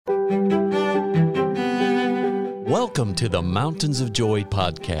Welcome to the Mountains of Joy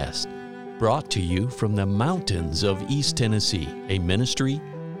podcast, brought to you from the mountains of East Tennessee, a ministry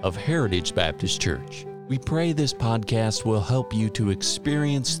of Heritage Baptist Church. We pray this podcast will help you to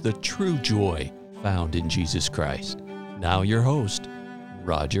experience the true joy found in Jesus Christ. Now your host,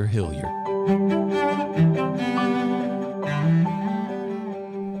 Roger Hilliard.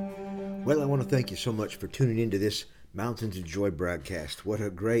 Well, I want to thank you so much for tuning into this Mountains of Joy broadcast. What a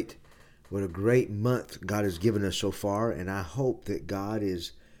great month God has given us so far, and I hope that God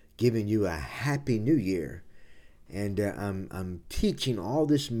is giving you a happy new year. And I'm teaching all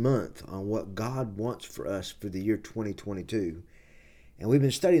this month on what God wants for us for the year 2022. And we've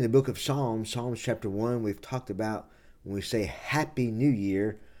been studying the book of Psalms chapter 1. We've talked about, when we say Happy New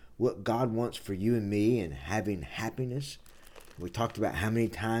Year, what God wants for you and me and having happiness. We talked about how many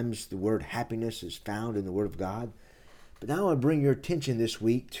times the word happiness is found in the Word of God. But now I want to bring your attention this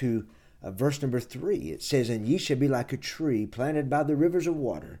week to verse number 3. It says, "And ye shall be like a tree planted by the rivers of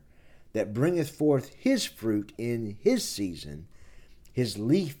water, that bringeth forth his fruit in his season. His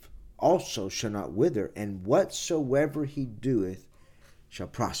leaf also shall not wither, and whatsoever he doeth shall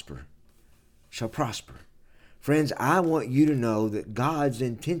prosper." Shall prosper. Friends, I want you to know that God's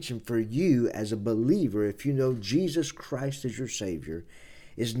intention for you as a believer, if you know Jesus Christ as your Savior,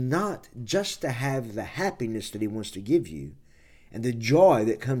 is not just to have the happiness that He wants to give you and the joy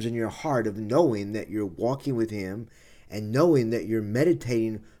that comes in your heart of knowing that you're walking with Him and knowing that you're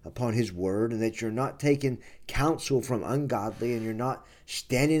meditating upon His Word and that you're not taking counsel from ungodly and you're not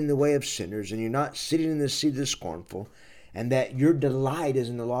standing in the way of sinners and you're not sitting in the seat of the scornful, and that your delight is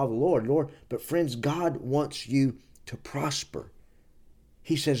in the law of the Lord. But friends, God wants you to prosper.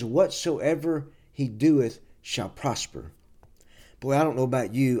 He says, whatsoever he doeth shall prosper. Boy, I don't know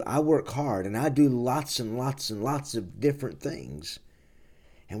about you. I work hard and I do lots and lots and lots of different things.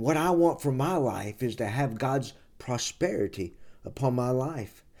 And what I want for my life is to have God's prosperity upon my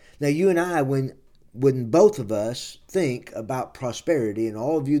life. Now, you and I, when both of us think about prosperity, and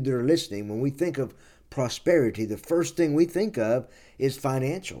all of you that are listening, when we think of prosperity, the first thing we think of is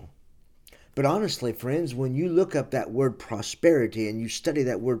financial. But honestly, friends, when you look up that word prosperity and you study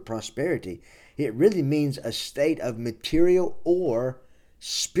that word prosperity, it really means a state of material or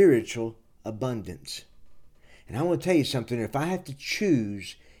spiritual abundance. And I want to tell you something. If I have to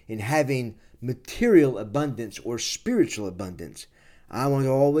choose in having material abundance or spiritual abundance, I want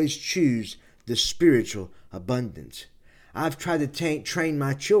to always choose the spiritual abundance. I've tried to train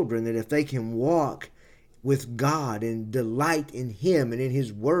my children that if they can walk with God and delight in Him and in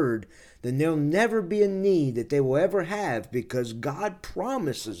His Word, then there'll never be a need that they will ever have, because God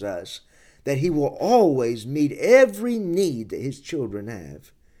promises us that He will always meet every need that His children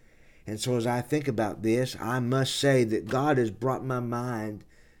have. And so as I think about this, I must say that God has brought my mind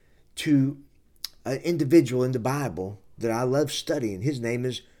to an individual in the Bible that I love studying. His name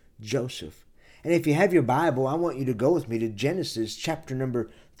is Joseph. And if you have your Bible, I want you to go with me to Genesis chapter number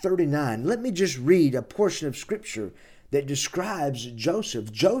 39. Let me just read a portion of Scripture that describes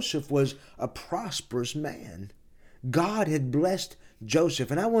Joseph. Joseph was a prosperous man. God had blessed Joseph.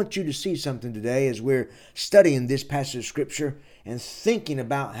 And I want you to see something today as we're studying this passage of Scripture and thinking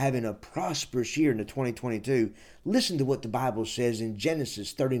about having a prosperous year into 2022. Listen to what the Bible says in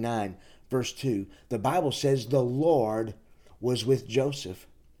Genesis 39, verse 2. The Bible says, "The Lord was with Joseph,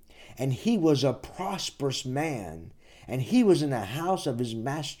 and he was a prosperous man, and he was in the house of his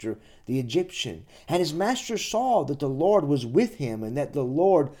master, the Egyptian. And his master saw that the Lord was with him, and that the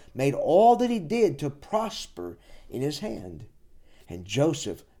Lord made all that he did to prosper in his hand. And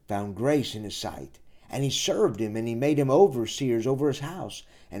Joseph found grace in his sight, and he served him, and he made him overseers over his house,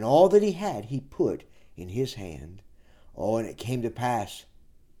 and all that he had he put in his hand. Oh, and it came to pass,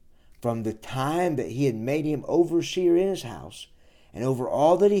 from the time that he had made him overseer in his house, and over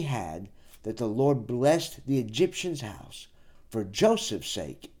all that he had, that the Lord blessed the Egyptian's house for Joseph's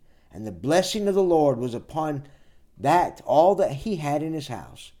sake. And the blessing of the Lord was upon all that he had in his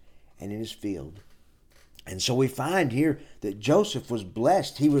house and in his field." And so we find here that Joseph was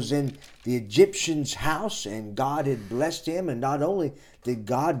blessed. He was in the Egyptian's house, and God had blessed him. And not only did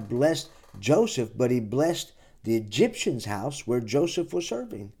God bless Joseph, but He blessed the Egyptian's house where Joseph was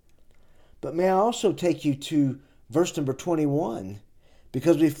serving. But may I also take you to verse number 21,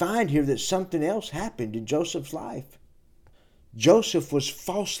 because we find here that something else happened in Joseph's life. Joseph was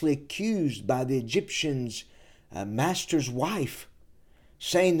falsely accused by the Egyptian's master's wife,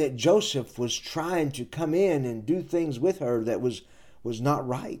 saying that Joseph was trying to come in and do things with her that was not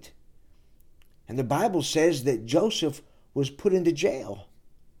right. And the Bible says that Joseph was put into jail.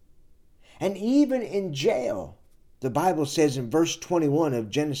 And even in jail, the Bible says in verse 21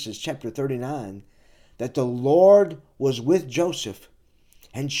 of Genesis chapter 39, that the Lord was with Joseph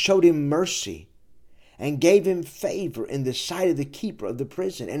and showed him mercy and gave him favor in the sight of the keeper of the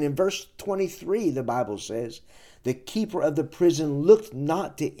prison. And in verse 23, the Bible says, the keeper of the prison looked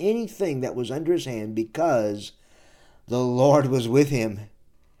not to anything that was under his hand, because the Lord was with him.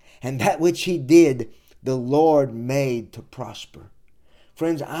 And that which he did, the Lord made to prosper.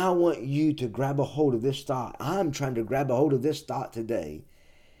 Friends, I want you to grab a hold of this thought. I'm trying to grab a hold of this thought today,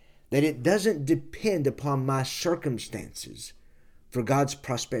 that it doesn't depend upon my circumstances for God's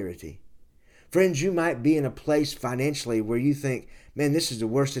prosperity. Friends, you might be in a place financially where you think, man, this is the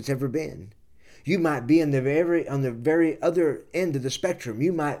worst it's ever been. You might be on the very other end of the spectrum.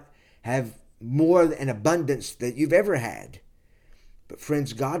 You might have more an abundance that you've ever had. But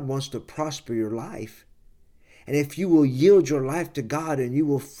friends, God wants to prosper your life. And if you will yield your life to God and you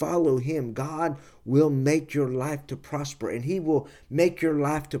will follow Him, God will make your life to prosper. And He will make your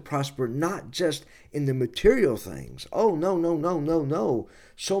life to prosper not just in the material things. Oh, no.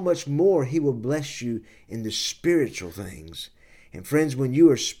 So much more, He will bless you in the spiritual things. And friends, when you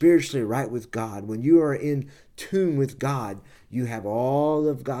are spiritually right with God, when you are in tune with God, you have all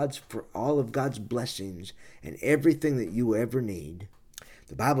of God's blessings and everything that you will ever need.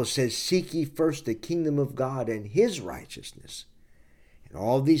 The Bible says, seek ye first the kingdom of God and His righteousness. And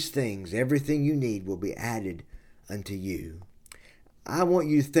all these things, everything you need, will be added unto you. I want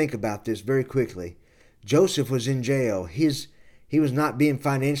you to think about this very quickly. Joseph was in jail. He was not being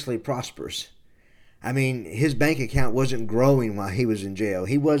financially prosperous. I mean, his bank account wasn't growing while he was in jail.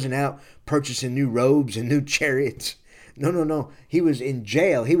 He wasn't out purchasing new robes and new chariots. No. He was in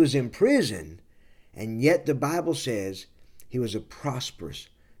jail. He was in prison. And yet the Bible says he was a prosperous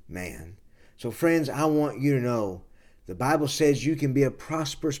man. So friends, I want you to know, the Bible says you can be a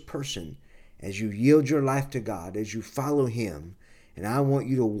prosperous person as you yield your life to God, as you follow Him. And I want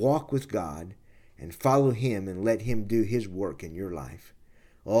you to walk with God and follow Him and let Him do His work in your life.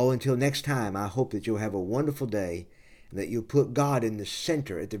 Oh, until next time, I hope that you'll have a wonderful day and that you'll put God in the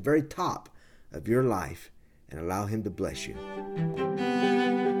center, at the very top of your life, and allow Him to bless you.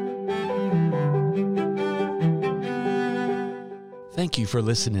 Thank you for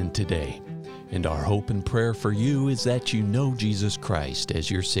listening today. And our hope and prayer for you is that you know Jesus Christ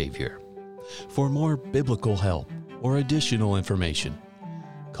as your Savior. For more biblical help or additional information,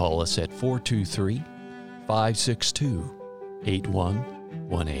 call us at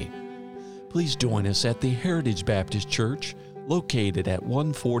 423-562-8118. Please join us at the Heritage Baptist Church, located at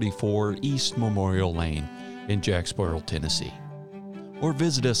 144 East Memorial Lane in Jacksboro, Tennessee. Or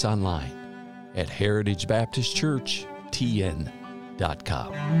visit us online at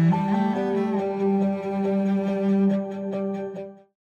heritagebaptistchurchtn.com.